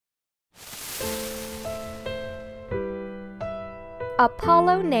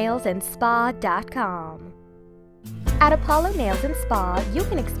ApolloNailsAndSpa.com. At Apollo Nails and Spa, you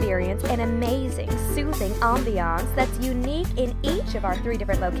can experience an amazing, soothing ambiance that's unique in each of our 3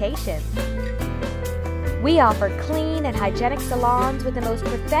 different locations. We offer clean and hygienic salons with the most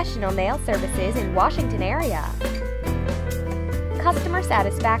professional nail services in Washington area. Customer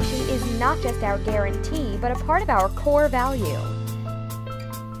satisfaction is not just our guarantee, but a part of our core value.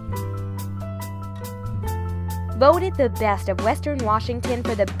 Voted the best of Western Washington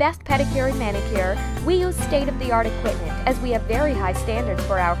for the best pedicure and manicure, we use state-of-the-art equipment as we have very high standards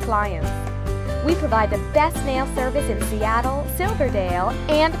for our clients. We provide the best nail service in Seattle, Silverdale,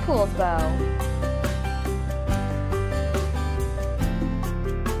 and Poolsbo.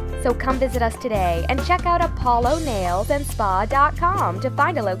 So come visit us today and check out ApolloNailsAndSpa.com to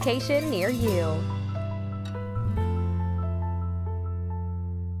find a location near you.